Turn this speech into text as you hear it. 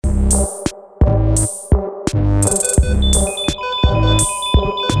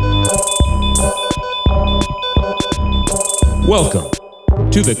Welcome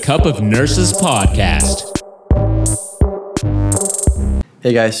to the Cup of Nurses podcast.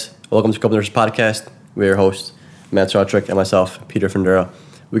 Hey guys, welcome to Cup of Nurses podcast. We're your hosts, Matt Sartrick and myself, Peter Fundera.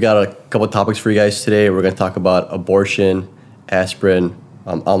 We got a couple of topics for you guys today. We're going to talk about abortion, aspirin,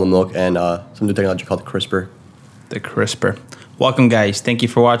 almond milk, and some new technology called CRISPR. The CRISPR. Welcome, guys. Thank you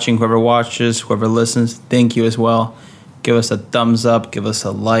for watching. Whoever watches, whoever listens, thank you as well. Give us a thumbs up, give us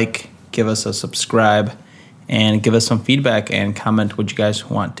a like, give us a subscribe, and give us some feedback and comment what you guys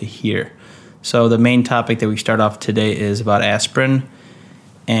want to hear. So the main topic that we start off today is about aspirin.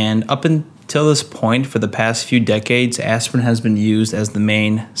 And up until this point, for the past few decades, aspirin has been used as the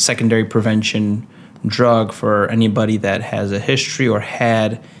main secondary prevention drug for anybody that has a history or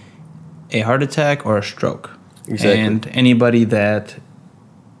had a heart attack or a stroke. Exactly. And anybody that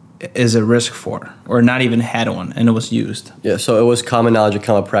is a risk for, or not even had one, and it was used. Yeah, so it was common knowledge and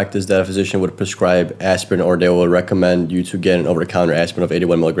common practice that a physician would prescribe aspirin, or they will recommend you to get an over-the-counter aspirin of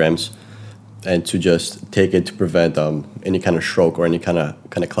 81 milligrams and to just take it to prevent any kind of stroke or any kind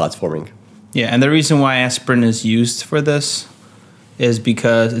of clots forming. Yeah, and the reason why aspirin is used for this is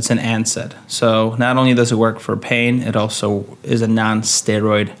because it's an NSAID. So not only does it work for pain, it also is a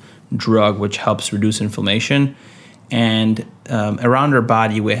non-steroid drug which helps reduce inflammation. And around our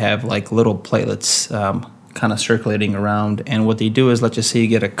body, we have like little platelets kind of circulating around. And what they do is, let's just say you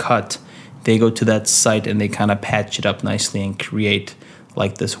get a cut, they go to that site and they kind of patch it up nicely and create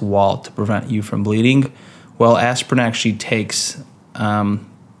like this wall to prevent you from bleeding. Well, aspirin actually takes,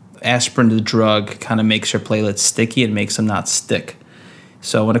 aspirin, the drug, kind of makes your platelets sticky and makes them not stick.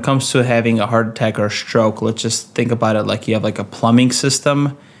 So when it comes to having a heart attack or a stroke, let's just think about it like you have like a plumbing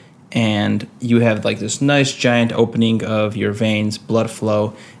system, and you have like this nice giant opening of your veins, blood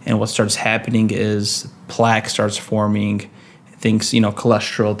flow, and what starts happening is plaque starts forming, things,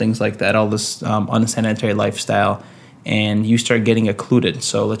 cholesterol, things like that, all this unsanitary lifestyle, and you start getting occluded.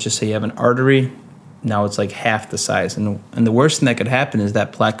 So let's just say you have an artery, now it's like half the size, and the worst thing that could happen is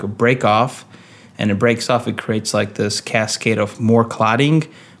that plaque could break off, and it breaks off, it creates like this cascade of more clotting,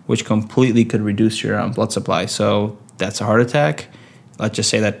 which completely could reduce your blood supply. So that's a heart attack. Let's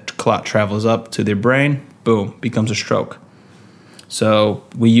just say that clot travels up to their brain, boom, becomes a stroke. So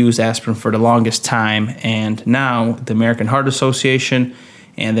we use aspirin for the longest time, and now the American Heart Association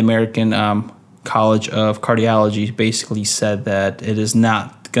and the American College of Cardiology basically said that it is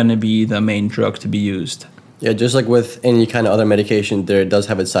not going to be the main drug to be used. Yeah, just like with any kind of other medication, there does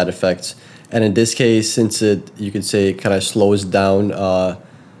have its side effects. And in this case, since it, you could say, kind of slows down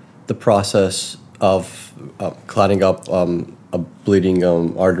the process of clotting up a bleeding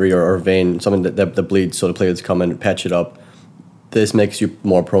artery or vein, something that bleeds, so the platelets come and patch it up. This makes you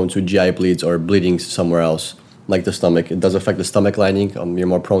more prone to GI bleeds or bleeding somewhere else, like the stomach. It does affect the stomach lining. You're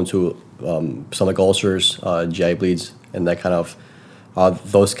more prone to stomach ulcers, GI bleeds, and that kind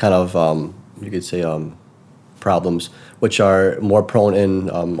of, those kind of, you could say, problems, which are more prone in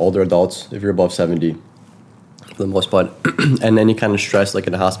older adults, if you're above 70, for the most part. And any kind of stress, like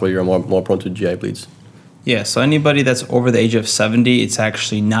in the hospital, you're more prone to GI bleeds. Yeah, so anybody that's over the age of 70, it's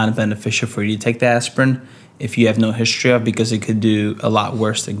actually not beneficial for you to take the aspirin if you have no history of, because it could do a lot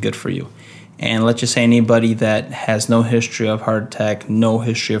worse than good for you. And let's just say anybody that has no history of heart attack, no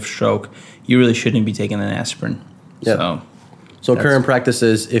history of stroke, you really shouldn't be taking an aspirin. Yeah. So current practice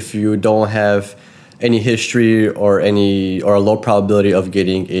is, if you don't have any history or a low probability of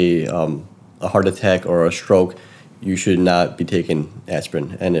getting a heart attack or a stroke, you should not be taking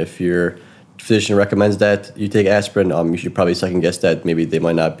aspirin. And if your physician recommends that you take aspirin, you should probably second guess that. Maybe they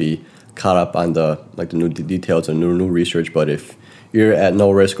might not be caught up on the new details and new research. But if you're at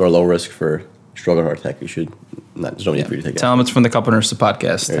no risk or low risk for stroke or heart attack, you should not. There's no need for you to take it. Tell them it's from the Cup of Nurses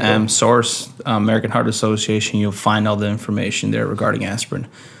podcast. Source, American Heart Association. You'll find all the information there regarding aspirin.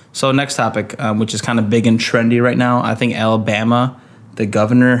 So next topic, which is kind of big and trendy right now. I think Alabama, the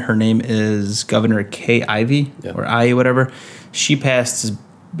governor, her name is Governor Kay Ivey, or Ivey, whatever. She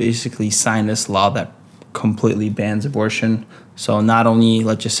basically signed this law that completely bans abortion. So not only,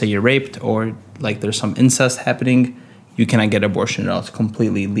 let's just say you're raped or like there's some incest happening, you cannot get abortion at all. It's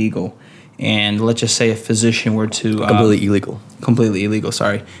completely illegal. And let's just say a physician were to... Completely illegal. Completely illegal,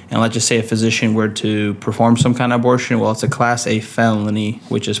 sorry. And let's just say a physician were to perform some kind of abortion. Well, it's a Class A felony,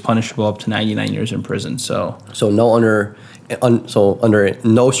 which is punishable up to 99 years in prison. So under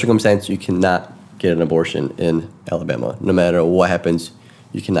no circumstance you cannot get an abortion in Alabama. No matter what happens,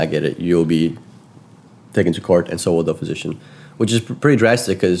 you cannot get it. You'll be taken to court, and so will the physician, which is pretty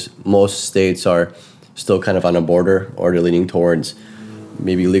drastic because most states are still kind of on a border, or they're leaning towards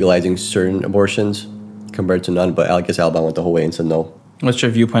maybe legalizing certain abortions compared to none. But I guess Alabama went the whole way and said no. What's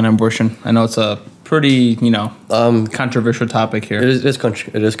your viewpoint on abortion? I know it's a pretty, controversial topic here. It is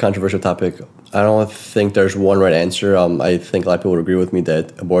controversial topic. I don't think there's one right answer. I think a lot of people would agree with me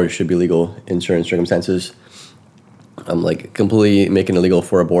that abortion should be legal in certain circumstances. Like completely making illegal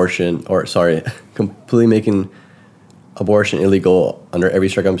for abortion, completely making abortion illegal under every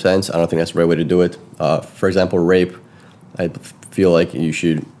circumstance. I don't think that's the right way to do it. For example, rape. I feel like you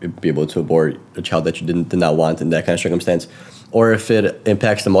should be able to abort a child that you did not want in that kind of circumstance. Or if it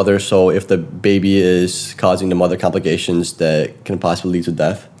impacts the mother, so if the baby is causing the mother complications that can possibly lead to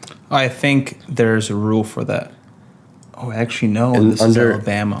death. I think there's a rule for that. Oh, actually, no. And this is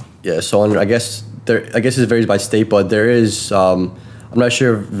Alabama. Yeah, so I guess it varies by state, but there is. I'm not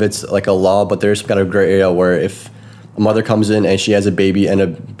sure if it's like a law, but there's some kind of gray area where if a mother comes in and she has a baby, and a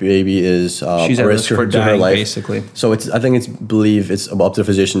baby is she's at risk for dying, her life, basically. So I think it's up to the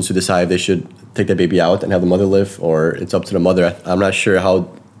physicians to decide if they should take that baby out and have the mother live, or it's up to the mother. I'm not sure how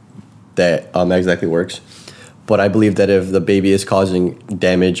that exactly works, but I believe that if the baby is causing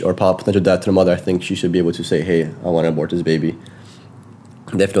damage or potential death to the mother, I think she should be able to say, "Hey, I want to abort this baby."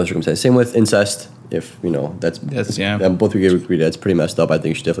 Definitely no circumstance. Same with incest. If both we agree that's pretty messed up. I think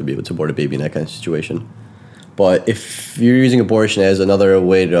you should definitely be able to abort a baby in that kind of situation. But if you're using abortion as another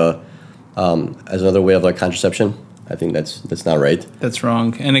way of like contraception, I think that's not right. That's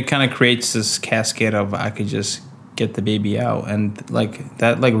wrong, and it kind of creates this cascade of I could just get the baby out, and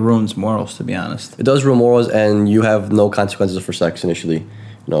that ruins morals. To be honest, it does ruin morals, and you have no consequences for sex initially.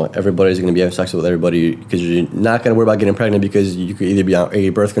 Everybody's going to be having sex with everybody because you're not going to worry about getting pregnant because you could either be on a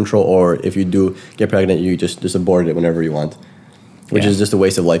birth control, or if you do get pregnant, you just abort it whenever you want, which is just a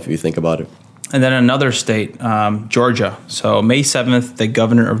waste of life if you think about it. And then another state, Georgia. So May 7th, the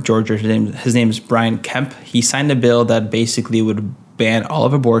governor of Georgia, his name is Brian Kemp, he signed a bill that basically would ban all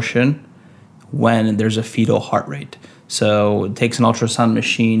of abortion when there's a fetal heart rate. So it takes an ultrasound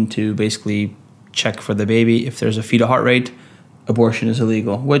machine to basically check for the baby. If there's a fetal heart rate, abortion is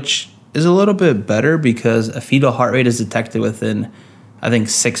illegal, which is a little bit better because a fetal heart rate is detected within, I think,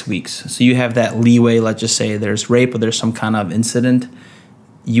 6 weeks. So you have that leeway. Let's just say there's rape or there's some kind of incident.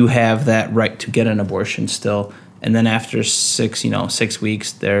 You have that right to get an abortion still. And then after 6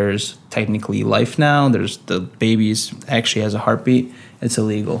 weeks, there's technically life now. There's the baby's actually has a heartbeat. It's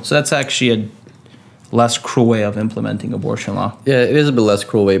illegal. So that's actually a less cruel way of implementing abortion law. Yeah, it is a bit less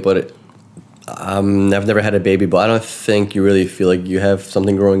cruel way, but I've never had a baby, but I don't think you really feel like you have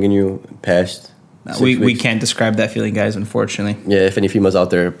something growing in you past 6 weeks. We can't describe that feeling, guys, unfortunately. Yeah, if any females out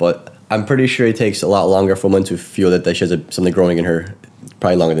there, but I'm pretty sure it takes a lot longer for a woman to feel that she has something growing in her,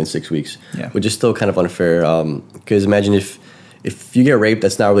 probably longer than 6 weeks, which is still kind of unfair. Because imagine if you get raped,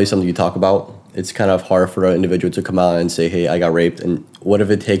 that's not really something you talk about. It's kind of hard for an individual to come out and say, "Hey, I got raped." And what if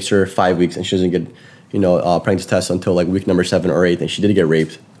it takes her 5 weeks and she doesn't get, pregnancy test until like week number 7 or 8, and she did get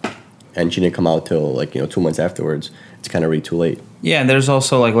raped, and she didn't come out till 2 months afterwards? It's kind of really too late. Yeah, and there's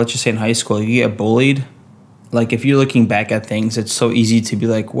also let's just say in high school, you get bullied. If you're looking back at things, it's so easy to be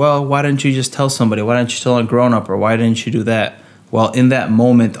like, well, why didn't you just tell somebody? Why didn't you tell a grown-up? Or why didn't you do that? Well, in that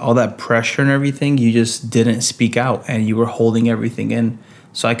moment, all that pressure and everything, you just didn't speak out and you were holding everything in.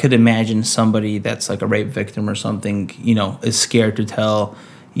 So I could imagine somebody that's like a rape victim or something, is scared to tell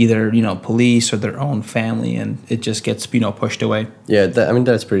either, police or their own family, and it just gets, pushed away. Yeah,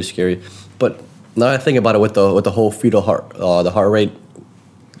 that's pretty scary. But now I think about it with the whole fetal the heart rate,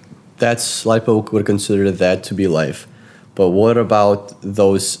 that's a lot of people would consider that to be life. But what about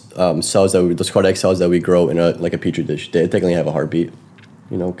those cells those cardiac cells that we grow in a petri dish? They technically have a heartbeat,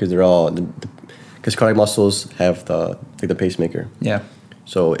 because they're all because cardiac muscles have the pacemaker. Yeah.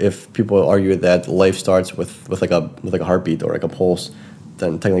 So if people argue that life starts with a heartbeat or like a pulse,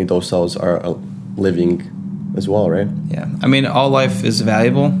 then technically those cells are living as well, right? Yeah. All life is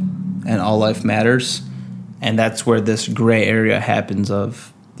valuable, and all life matters, and that's where this gray area happens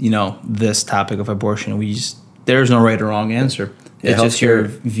of this topic of abortion. There's no right or wrong answer. It's just your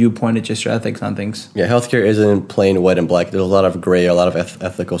viewpoint. It's just your ethics on things. Yeah, healthcare isn't plain white and black. There's a lot of gray, a lot of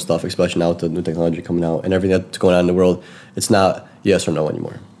ethical stuff, especially now with the new technology coming out and everything that's going on in the world. It's not yes or no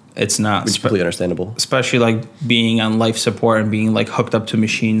anymore. It's not. Which is completely understandable. Especially being on life support and being hooked up to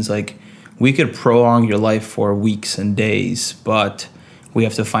machines. We could prolong your life for weeks and days, but we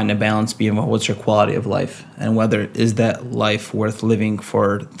have to find a balance being what's your quality of life and whether is that life worth living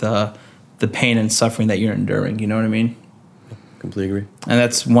for the pain and suffering that you're enduring. You know what I mean? Completely agree. And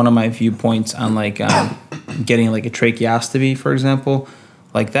that's one of my viewpoints on getting a tracheostomy, for example.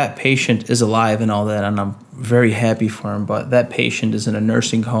 That patient is alive and all that, and I'm very happy for him, but that patient is in a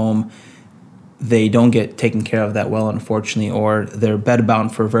nursing home. They don't get taken care of that well, unfortunately, or they're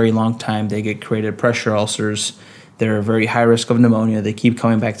bedbound for a very long time. They get created pressure ulcers. they're very high risk of pneumonia. They keep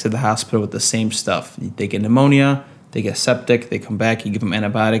coming back to the hospital with the same stuff. They get pneumonia, they get septic, they come back, you give them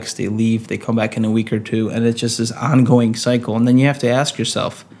antibiotics, they leave, they come back in a week or two, and it's just this ongoing cycle. And then you have to ask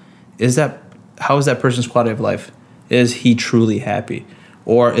yourself, how is that person's quality of life? Is he truly happy?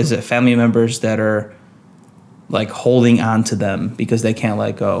 Or is it family members that are like holding on to them because they can't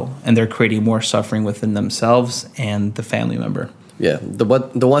let go, and they're creating more suffering within themselves and the family member? Yeah, the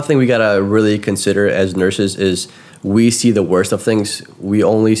one thing we gotta really consider as nurses is we see the worst of things. We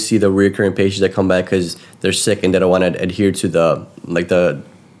only see the recurring patients that come back because they're sick and they don't want to adhere to the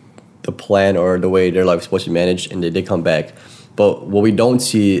plan or the way their life is supposed to be managed, and they come back. But what we don't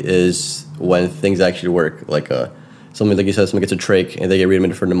see is when things actually work. Like something like you said, someone gets a trach and they get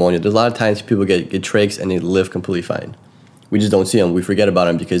readmitted for pneumonia. There's a lot of times people get trachs and they live completely fine. We just don't see them. We forget about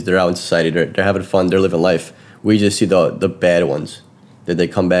them because they're out in society. They're having fun. They're living life. We just see the bad ones. That they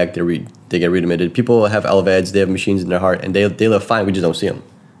come back, they get readmitted. People have LVADs, they have machines in their heart, and they live fine. We just don't see them.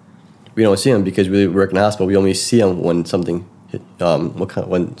 We don't see them because we work in the hospital. We only see them when something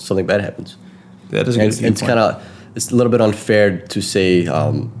when something bad happens. That is a good point. It's a little bit unfair to say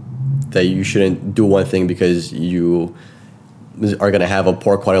that you shouldn't do one thing because you are going to have a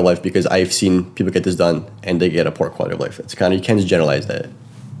poor quality of life, because I've seen people get this done and they get a poor quality of life. It's you can't just generalize that,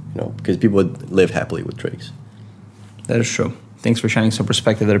 because people live happily with trachs. That is true. Thanks for shining some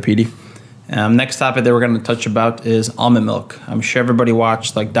perspective there, Petey. Next topic that we're going to touch about is almond milk. I'm sure everybody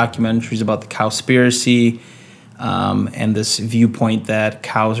watched documentaries about the cowspiracy and this viewpoint that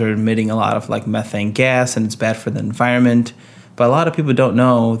cows are emitting a lot of methane gas and it's bad for the environment. But a lot of people don't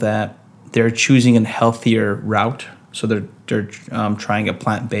know that they're choosing a healthier route. So they're trying a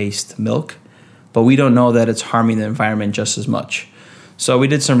plant-based milk. But we don't know that it's harming the environment just as much. So we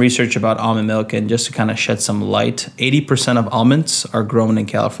did some research about almond milk, and just to kind of shed some light, 80% of almonds are grown in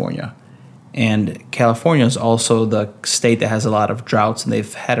California. And California is also the state that has a lot of droughts, and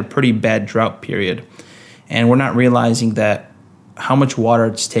they've had a pretty bad drought period. And we're not realizing that how much water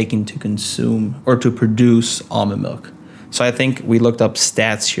it's taking to consume or to produce almond milk. So I think we looked up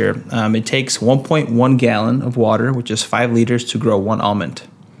stats here. It takes 1.1 gallon of water, which is 5 liters, to grow one almond.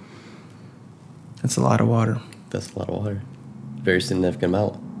 That's a lot of water. That's a lot of water. Very significant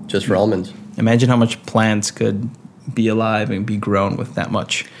amount just for almonds. Imagine how much plants could be alive and be grown with that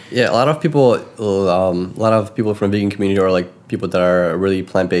much. Yeah, a lot of people from the vegan community, or people that are really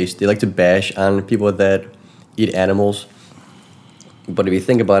plant-based, they like to bash on people that eat animals. But if you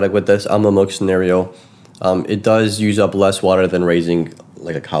think about it, with this almond milk scenario, it does use up less water than raising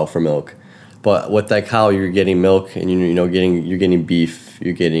a cow for milk. But with that cow, you're getting milk, and you're getting beef,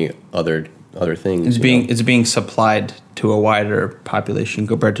 you're getting other things. It's being supplied to a wider population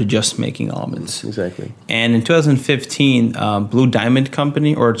compared to just making almonds. Exactly. And in 2015, Blue Diamond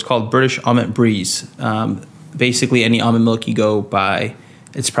Company, or it's called British Almond Breeze, basically any almond milk you go buy,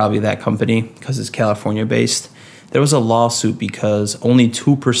 it's probably that company because it's California based. There was a lawsuit because only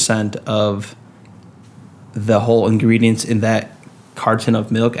 2% of the whole ingredients in that carton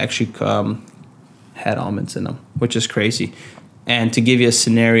of milk actually had almonds in them, which is crazy. And to give you a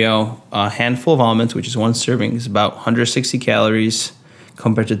scenario, a handful of almonds, which is one serving, is about 160 calories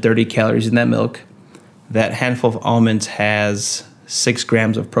compared to 30 calories in that milk. That handful of almonds has 6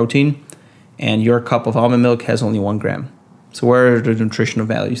 grams of protein, and your cup of almond milk has only 1 gram. So where are the nutritional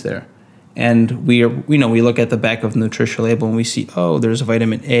values there? And we look at the back of the nutritional label and we see, there's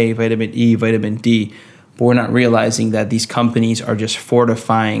vitamin A, vitamin E, vitamin D, but we're not realizing that these companies are just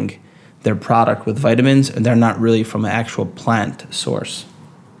fortifying their product with vitamins, and they're not really from an actual plant source.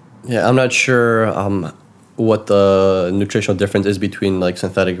 Yeah, I'm not sure what the nutritional difference is between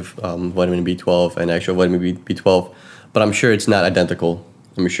synthetic vitamin B12 and actual vitamin B12, but I'm sure it's not identical.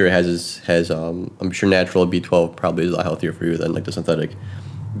 I'm sure it has I'm sure natural B12 probably is a lot healthier for you than the synthetic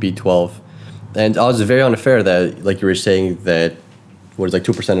B12. And I was very unfair that you were saying that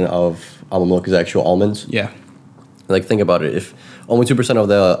 2% of almond milk is actual almonds. Yeah. Think about it. If only 2% of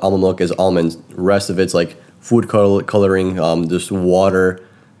the almond milk is almonds, the rest of it's food coloring, just water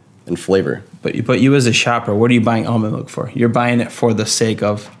and flavor. But you as a shopper, what are you buying almond milk for? You're buying it for the sake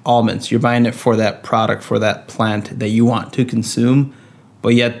of almonds. You're buying it for that product, for that plant that you want to consume, but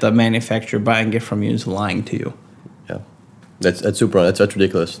yet the manufacturer buying it from you is lying to you. Yeah, that's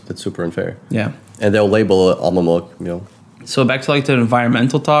ridiculous. That's super unfair. Yeah, and they'll label almond milk. So back to the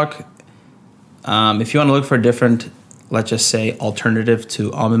environmental talk. If you want to look for a different, let's just say, alternative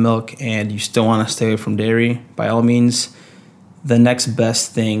to almond milk, and you still want to stay away from dairy, by all means, the next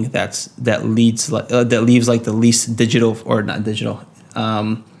best thing that leaves the least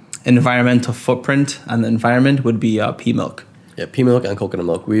environmental footprint on the environment would be pea milk. Yeah, pea milk and coconut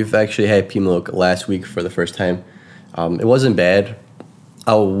milk. We've actually had pea milk last week for the first time. It wasn't bad.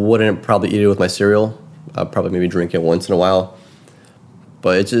 I wouldn't probably eat it with my cereal. I'd probably maybe drink it once in a while.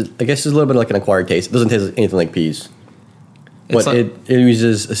 But it's just, I guess it's a little bit like an acquired taste. It doesn't taste anything like peas. But it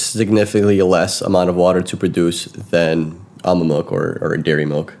uses a significantly less amount of water to produce than almond milk or dairy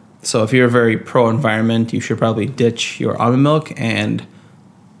milk. So if you're very pro-environment, you should probably ditch your almond milk and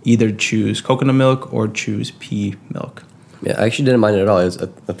either choose coconut milk or choose pea milk. Yeah, I actually didn't mind it at all. I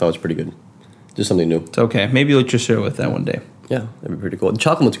thought it was pretty good. Just something new. It's okay. Maybe you'll just share with that one day. Yeah, that'd be pretty cool. The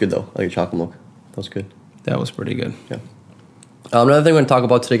chocolate milk's good, though. I like chocolate milk. That was good. That was pretty good. Yeah. Another thing we're going to talk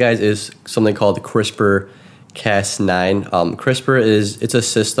about today, guys, is something called CRISPR-Cas9. CRISPR it's a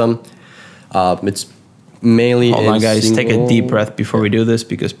system. It's mainly Hold on, guys. Take a deep breath before we do this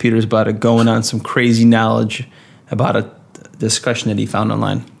because Peter's about to go in on some crazy knowledge about a discussion that he found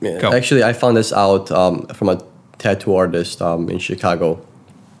online. Yeah, Go. actually, I found this out from a tattoo artist in Chicago.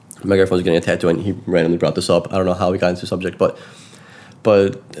 My girlfriend was getting a tattoo, and he randomly brought this up. I don't know how we got into the subject, but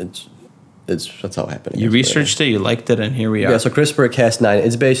that's how it happened. You researched it, you liked it, and here we are. Yeah, so CRISPR-Cas9,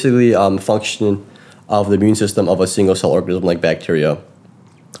 it's basically function of the immune system of a single-cell organism like bacteria.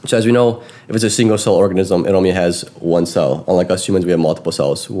 So as we know, if it's a single-cell organism, it only has one cell. Unlike us humans, we have multiple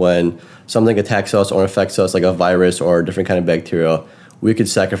cells. When something attacks us or affects us, like a virus or a different kind of bacteria, we could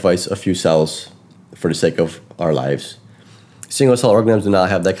sacrifice a few cells for the sake of our lives. Single-cell organisms do not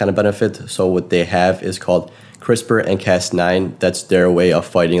have that kind of benefit, so what they have is called CRISPR and Cas9. That's their way of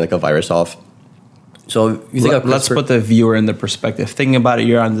fighting like a virus off. So you think let's put the viewer in the perspective. Think about it,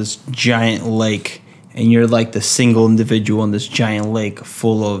 you're on this giant lake, and you're like the single individual in this giant lake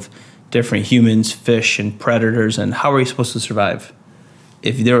full of different humans, fish, and predators, and how are you supposed to survive?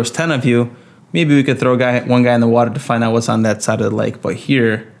 If there was 10 of you, maybe we could throw one guy in the water to find out what's on that side of the lake, but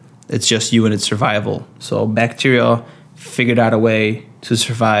here, it's just you and its survival. So bacteria figured out a way to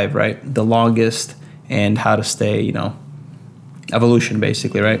survive, right? The longest, and how to stay, evolution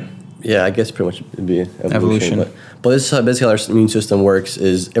basically, right? Yeah, I guess pretty much it'd be evolution. But this is basically how our immune system works,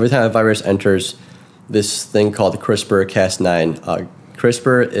 is every time a virus enters this thing called CRISPR-Cas9.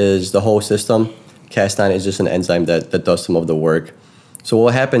 CRISPR is the whole system. Cas9 is just an enzyme that does some of the work. So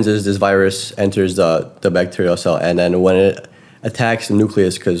what happens is this virus enters the bacterial cell, and then when it attacks the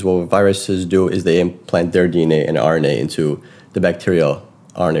nucleus, because what viruses do is they implant their DNA and RNA into the bacterial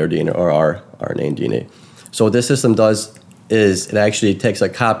RNA or DNA or our RNA and DNA. So what this system does is it actually takes a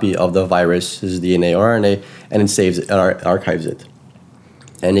copy of the virus's DNA or RNA and it saves it and archives it.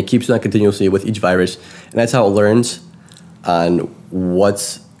 And it keeps that continuously with each virus. And that's how it learns on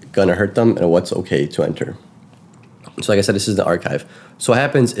what's going to hurt them and what's okay to enter. So like I said, this is the archive. So what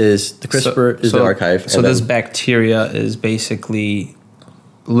happens is the CRISPR is the archive. So this bacteria is basically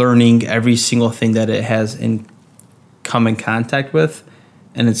learning every single thing that it has come in contact with,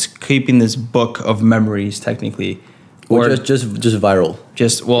 and it's keeping this book of memories technically. Or just viral.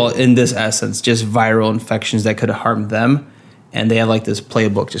 In this essence, just viral infections that could have harmed them, and they have like this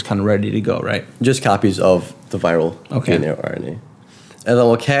playbook just kind of ready to go, right? Just copies of the viral DNA or RNA. And then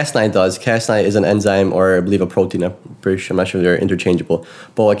what Cas9 does, Cas9 is an enzyme or I believe a protein. I'm not sure they're interchangeable.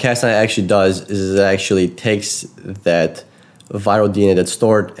 But what Cas9 actually does is it actually takes that viral DNA that's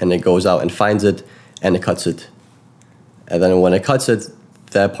stored and it goes out and finds it and it cuts it. And then when it cuts it,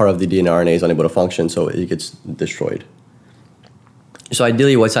 that part of the DNA RNA is unable to function, so it gets destroyed. So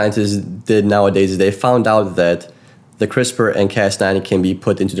ideally what scientists did nowadays is they found out that the CRISPR and Cas9 can be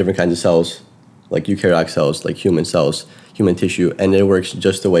put into different kinds of cells, like eukaryotic cells, like human cells, human tissue, and it works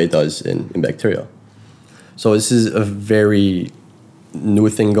just the way it does in bacteria. So this is a very new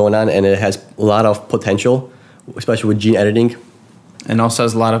thing going on, and it has a lot of potential, especially with gene editing. And also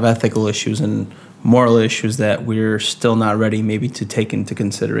has a lot of ethical issues and moral issues that we're still not ready maybe to take into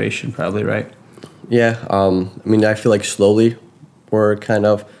consideration, probably, right? Yeah, I feel like slowly we're kind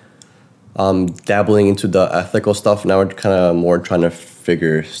of dabbling into the ethical stuff. Now we're kind of more trying to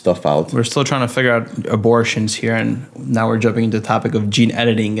figure stuff out. We're still trying to figure out abortions here, and now we're jumping into the topic of gene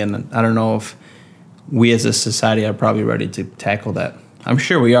editing, and I don't know if we as a society are probably ready to tackle that. I'm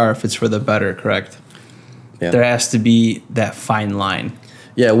sure we are if it's for the better, correct? Yeah. There has to be that fine line.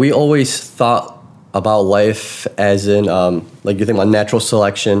 Yeah, we always thought about life as in, like you think about natural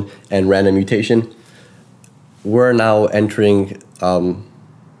selection and random mutation. We're now entering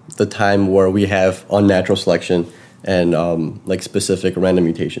the time where we have unnatural selection and like specific random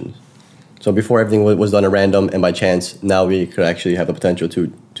mutations. So before everything was done at random and by chance, now we could actually have the potential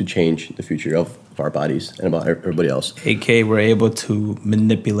to change the future of our bodies and about everybody else. AKA we're able to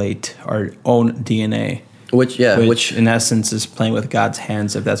manipulate our own DNA. Which in essence is playing with God's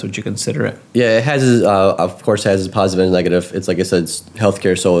hands, if that's what you consider it. Yeah, it has, of course, has its positive and negative. It's like I said, it's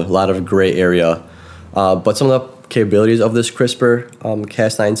healthcare, so a lot of gray area. But some of the capabilities of this CRISPR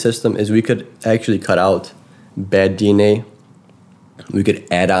Cas9 system is we could actually cut out bad DNA. We could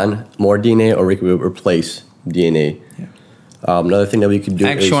add on more DNA, or we could replace DNA. Yeah. Another thing that we could do. I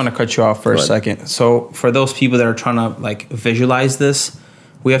actually want to cut you off for a second. So for those people that are trying to like visualize this,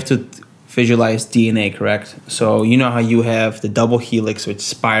 we have to visualize DNA, correct? So you know how you have the double helix which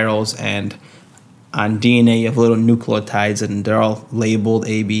spirals, and on DNA you have little nucleotides, and they're all labeled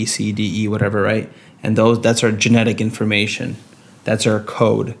A, B, C, D, E, whatever, right? And that's our genetic information. That's our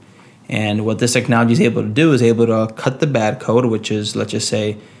code. And what this technology is able to do is able to cut the bad code, which is, let's just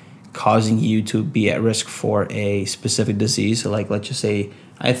say, causing you to be at risk for a specific disease. So like, let's just say,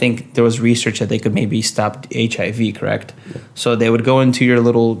 I think there was research that they could maybe stop HIV, correct? Yeah. So they would go into your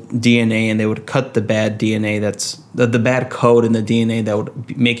little DNA and they would cut the bad DNA, that's the bad code in the DNA that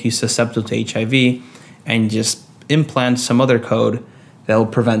would make you susceptible to HIV, and just implant some other code that will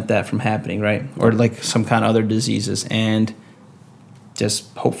prevent that from happening, right? Or like some kind of other diseases. And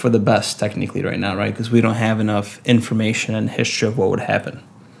just hope for the best technically right now, right? Because we don't have enough information and history of what would happen.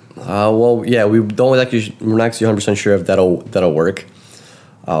 Well, yeah, we're not actually 100% sure if that'll work.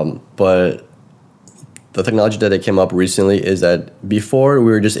 But the technology that came up recently is that before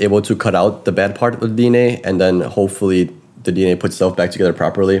we were just able to cut out the bad part of the DNA, and then hopefully the DNA puts itself back together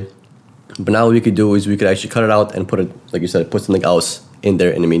properly. But now what we could do is we could actually cut it out and put it, like you said, put something else in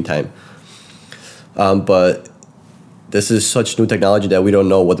there in the meantime. But this is such new technology that we don't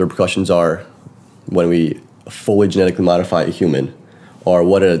know what the repercussions are when we fully genetically modify a human, or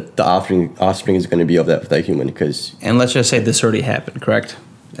what the offspring is going to be of that human. And let's just say this already happened, correct?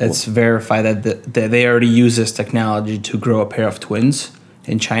 It's verified that they already use this technology to grow a pair of twins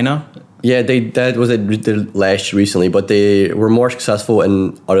in China. Yeah, that was last recently, but they were more successful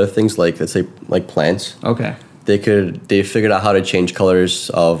in other things, like, let's say, like plants. Okay. They figured out how to change colors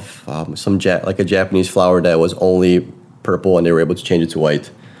of like a Japanese flower that was only purple, and they were able to change it to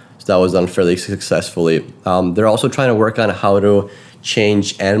white. So that was done fairly successfully. They're also trying to work on how to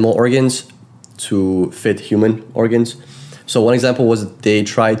change animal organs to fit human organs. So one example was they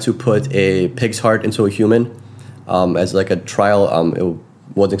tried to put a pig's heart into a human as like a trial. It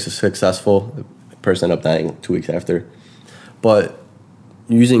wasn't successful. The person ended up dying 2 weeks after. But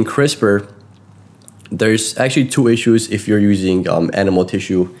using CRISPR, there's actually two issues if you're using animal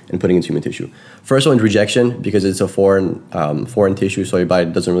tissue and putting it into human tissue. First one is rejection, because it's a foreign tissue, so your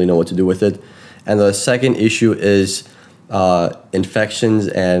body doesn't really know what to do with it. And the second issue is infections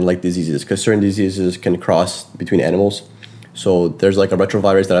and like diseases, because certain diseases can cross between animals. So there's like a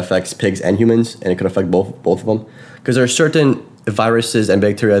retrovirus that affects pigs and humans, and it could affect both of them. Because there are certain viruses and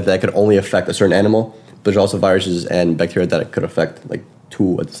bacteria that could only affect a certain animal, but there's also viruses and bacteria that could affect like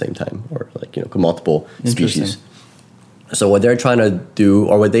two at the same time, or like, multiple species. So what they're trying to do,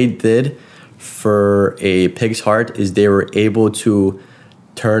 or what they did for a pig's heart, is they were able to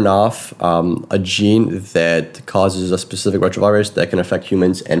turn off a gene that causes a specific retrovirus that can affect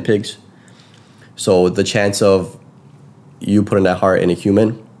humans and pigs. So the chance of you putting that heart in a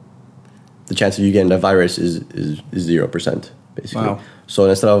human, the chance of you getting that virus is 0%, basically. Wow. So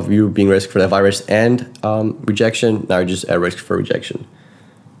instead of you being at risk for that virus and rejection, now you're just at risk for rejection.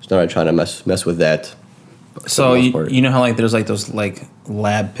 So now I'm trying to mess with that. So you know how like there's like those like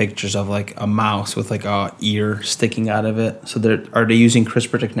lab pictures of like a mouse with like a ear sticking out of it. So are they using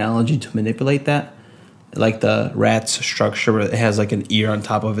CRISPR technology to manipulate that? Like the rat's structure where it has like an ear on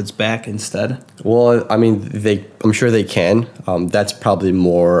top of its back instead? Well, I mean, I'm sure they can. That's probably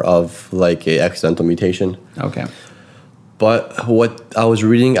more of like a accidental mutation. Okay. But what I was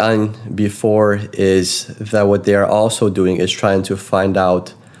reading on before is that what they are also doing is trying to find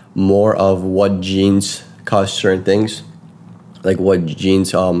out more of what genes cause certain things, like what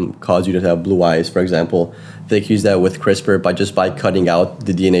genes cause you to have blue eyes, for example. They can use that with CRISPR by cutting out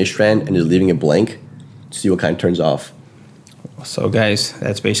the DNA strand and just leaving it blank to see what kind turns off. So guys,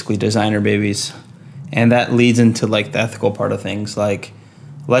 that's basically designer babies. And that leads into like the ethical part of things. Like,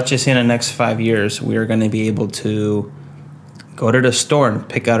 let's just say in the next 5 years, we are going to be able to go to the store and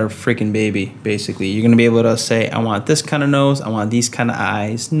pick out a freaking baby, basically. You're going to be able to say, I want this kind of nose, I want these kind of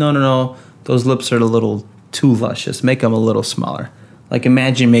eyes. No. Those lips are a little too luscious. Make them a little smaller. Like,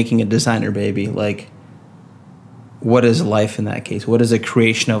 imagine making a designer baby. Like, what is life in that case? What is a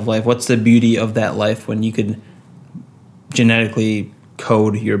creation of life? What's the beauty of that life when you could genetically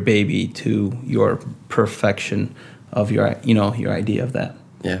code your baby to your perfection of your idea of that?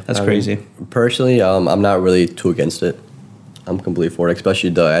 Yeah. That's crazy. Personally, I'm not really too against it. I'm completely for it,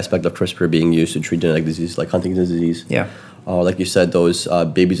 especially the aspect of CRISPR being used to treat genetic disease like Huntington's disease. Yeah. Like you said, those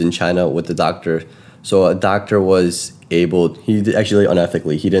babies in China with the doctor. So a doctor was able, he did actually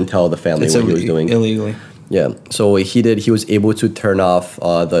unethically, he didn't tell the family what he was doing. Illegally. Yeah. So what he did, he was able to turn off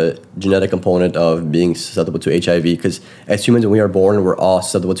the genetic component of being susceptible to HIV, because as humans, when we are born, we're all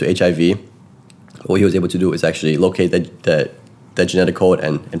susceptible to HIV. What he was able to do is actually locate that genetic code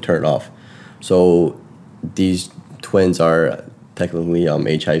and turn it off. So these twins are technically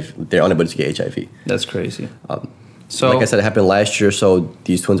HIV. They're unable to get HIV. That's crazy. So, like I said, it happened last year. So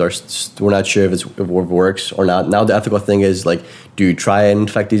these twins are. We're not sure if it works or not. Now the ethical thing is like, do you try and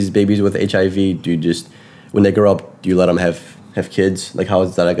infect these babies with HIV? Do you just, when they grow up, do you let them have kids? Like, how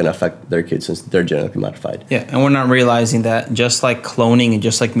is that going to affect their kids since they're genetically modified? Yeah, and we're not realizing that just like cloning and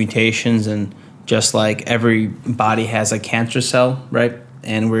just like mutations and just like every body has a cancer cell, right?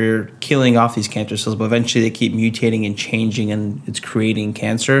 And we're killing off these cancer cells, but eventually they keep mutating and changing, and it's creating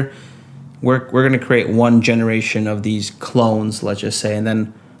cancer. We're going to create one generation of these clones, let's just say, and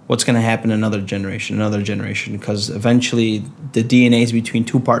then what's going to happen in another generation, because eventually the DNAs between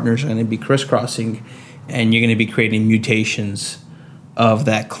two partners are going to be crisscrossing, and you're going to be creating mutations of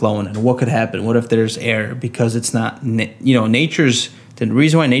that clone. And what could happen? What if there's error? Because it's not, the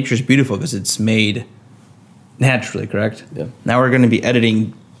reason why nature is beautiful because it's made naturally, correct? Yeah. Now we're going to be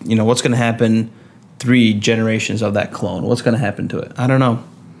editing, what's going to happen 3 generations of that clone? What's going to happen to it? I don't know.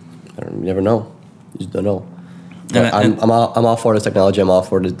 You never know. You just don't know. I'm all for this technology. I'm all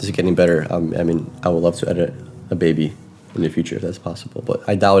for this getting better. I mean, I would love to edit a baby in the future if that's possible, but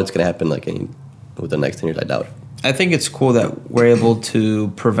I doubt it's going to happen within the next 10 years. I doubt it. I think it's cool that we're able to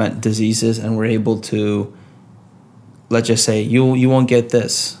prevent diseases, and we're able to, let's just say, you won't get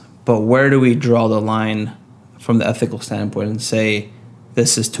this, but where do we draw the line from the ethical standpoint and say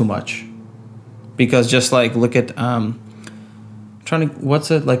this is too much? Because just like look at what's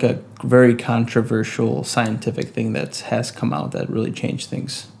it, like a very controversial scientific thing that has come out that really changed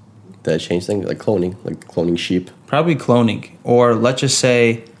things? That changed things, like cloning sheep. Probably cloning, or let's just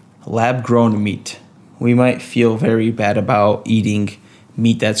say lab-grown meat. We might feel very bad about eating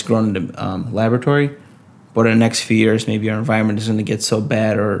meat that's grown in the laboratory, but in the next few years, maybe our environment is going to get so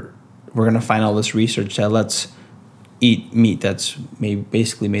bad, or we're going to find all this research that let's eat meat that's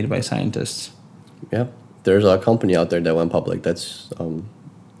basically made by scientists. Yeah. There's a company out there that went public that's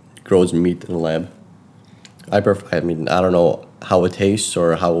grows meat in the lab. I don't know how it tastes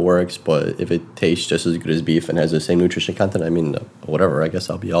or how it works, but if it tastes just as good as beef and has the same nutrition content, whatever, I guess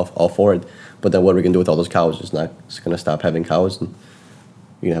I'll be all for it. But then what are we going to do with all those cows? It's going to stop having cows, and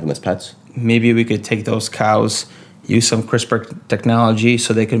you're going to have them as pets. Maybe we could take those cows, use some CRISPR technology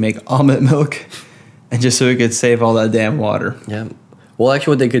so they could make almond milk, and just so we could save all that damn water. Yeah. Well,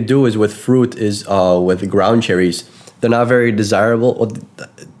 actually, what they could do is with fruit is with ground cherries. They're not very desirable. Well,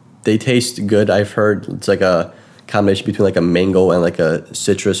 they taste good. I've heard it's like a combination between like a mango and like a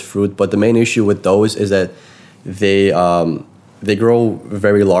citrus fruit. But the main issue with those is that they grow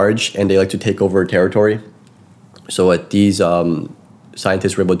very large and they like to take over territory. So what these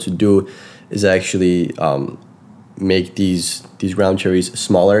scientists were able to do is actually make these ground cherries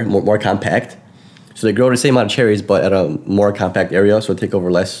smaller, more compact. So they grow the same amount of cherries, but at a more compact area, so take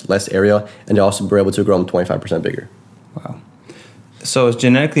over less area, and they also were able to grow them 25% bigger. Wow. So is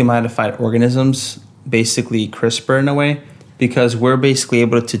genetically modified organisms basically CRISPR in a way? Because we're basically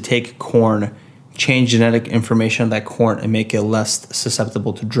able to take corn, change genetic information on that corn, and make it less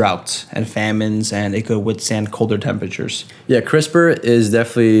susceptible to droughts and famines, and it could withstand colder temperatures. Yeah, CRISPR is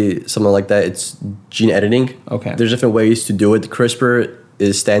definitely something like that. It's gene editing. Okay. There's different ways to do it. CRISPR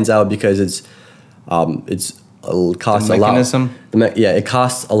stands out because it costs a lot. It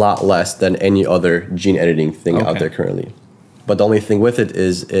costs a lot less than any other gene editing thing out there currently. But the only thing with it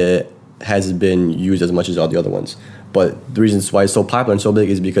is it hasn't been used as much as all the other ones. But the reason why it's so popular and so big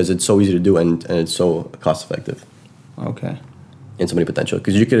is because it's so easy to do and it's so cost effective. Okay. And so many potential,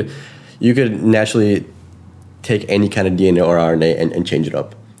 because you could naturally take any kind of DNA or RNA and change it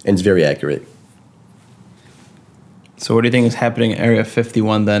up, and it's very accurate. So what do you think is happening in Area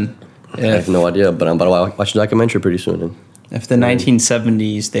 51 then? I have no idea, but I'm about to watch a documentary pretty soon. If the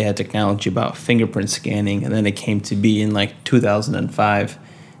 1970s they had technology about fingerprint scanning, and then it came to be in like 2005,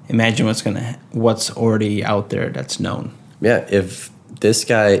 imagine what's already out there that's known. Yeah, if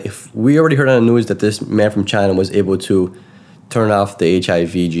we already heard on the news that this man from China was able to turn off the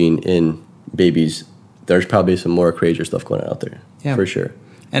HIV gene in babies, there's probably some more crazier stuff going on out there. Yeah, for sure.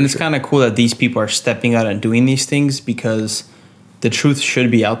 And it's kind of cool that these people are stepping out and doing these things, because the truth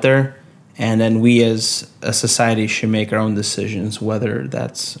should be out there. And then we as a society should make our own decisions, whether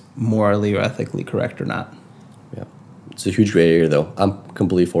that's morally or ethically correct or not. Yeah. It's a huge gray area, though. I'm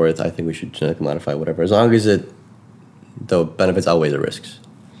completely for it. I think we should genetically modify whatever, as long as the benefits outweigh the risks.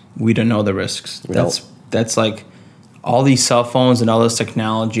 We don't know the risks. That's like all these cell phones and all this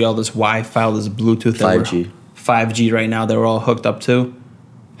technology, all this Wi-Fi, all this Bluetooth, 5G right now that we're all hooked up to,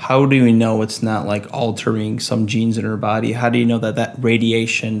 how do we know it's not like altering some genes in our body? How do you know that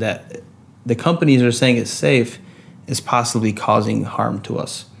radiation that the companies are saying is safe is possibly causing harm to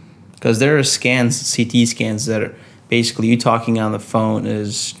us? Because there are scans, CT scans, that are basically you talking on the phone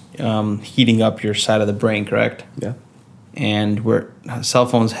is heating up your side of the brain, correct? Yeah. And cell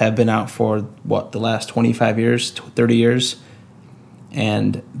phones have been out for the last 25 years, 30 years,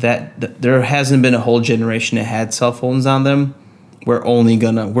 and there hasn't been a whole generation that had cell phones on them. We're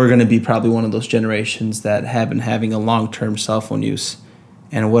gonna be probably one of those generations that have been having a long-term cell phone use.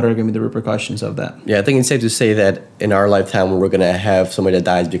 And what are going to be the repercussions of that? Yeah, I think it's safe to say that in our lifetime, we're going to have somebody that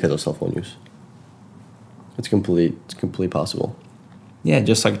dies because of cell phone use. It's completely possible. Yeah,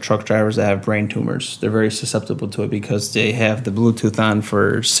 just like truck drivers that have brain tumors. They're very susceptible to it because they have the Bluetooth on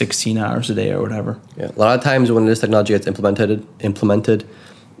for 16 hours a day or whatever. Yeah, a lot of times when this technology gets implemented,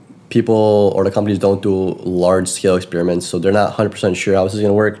 people or the companies don't do large-scale experiments, so they're not 100% sure how this is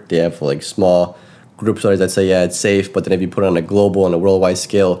going to work. They have like small group studies that say, yeah, it's safe, but then if you put it on a global and a worldwide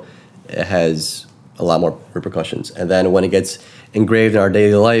scale, it has a lot more repercussions. And then when it gets engraved in our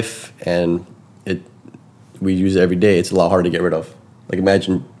daily life and we use it every day, it's a lot harder to get rid of. Like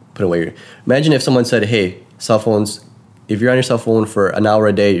imagine if someone said, hey, cell phones, if you're on your cell phone for an hour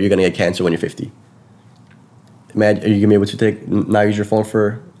a day, you're going to get cancer when you're 50. Imagine, are you going to be able to not use your phone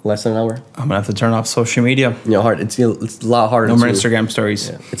for less than an hour? I'm going to have to turn off social media. It's a lot harder. No more Instagram stories.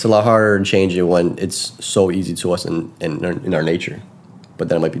 Yeah, it's a lot harder to change it when it's so easy to us in our nature. But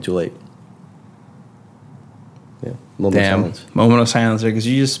then it might be too late. Yeah. Moment of silence. Moment of silence there, because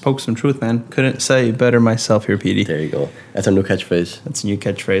you just spoke some truth, man. Couldn't say better myself here, Petey. There you go. That's our new catchphrase. That's a new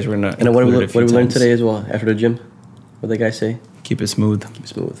catchphrase. We're not. And what did we learn today as well after the gym? What did that guy say? Keep it smooth. Keep it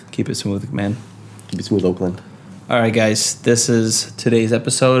smooth. Keep it smooth, man. Keep it smooth, Oakland. All right, guys. This is today's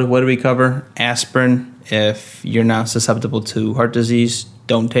episode. What do we cover? Aspirin. If you're not susceptible to heart disease,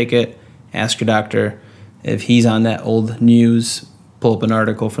 don't take it. Ask your doctor. If he's on that old news, pull up an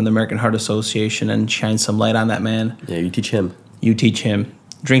article from the American Heart Association and shine some light on that man. Yeah, you teach him. You teach him.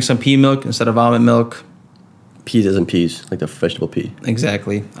 Drink some pea milk instead of almond milk. Peas isn't peas, like the vegetable pea.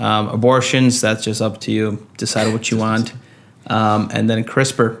 Exactly. Abortions, that's just up to you. Decide what you want. And then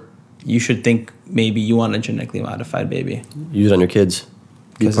CRISPR, you should think maybe you want a genetically modified baby. Use it on your kids.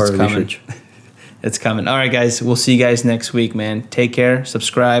 Be part of the research. It's coming. All right, guys. We'll see you guys next week, man. Take care.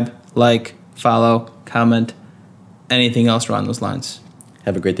 Subscribe, like, follow, comment. Anything else around those lines.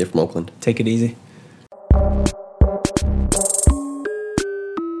 Have a great day from Oakland. Take it easy.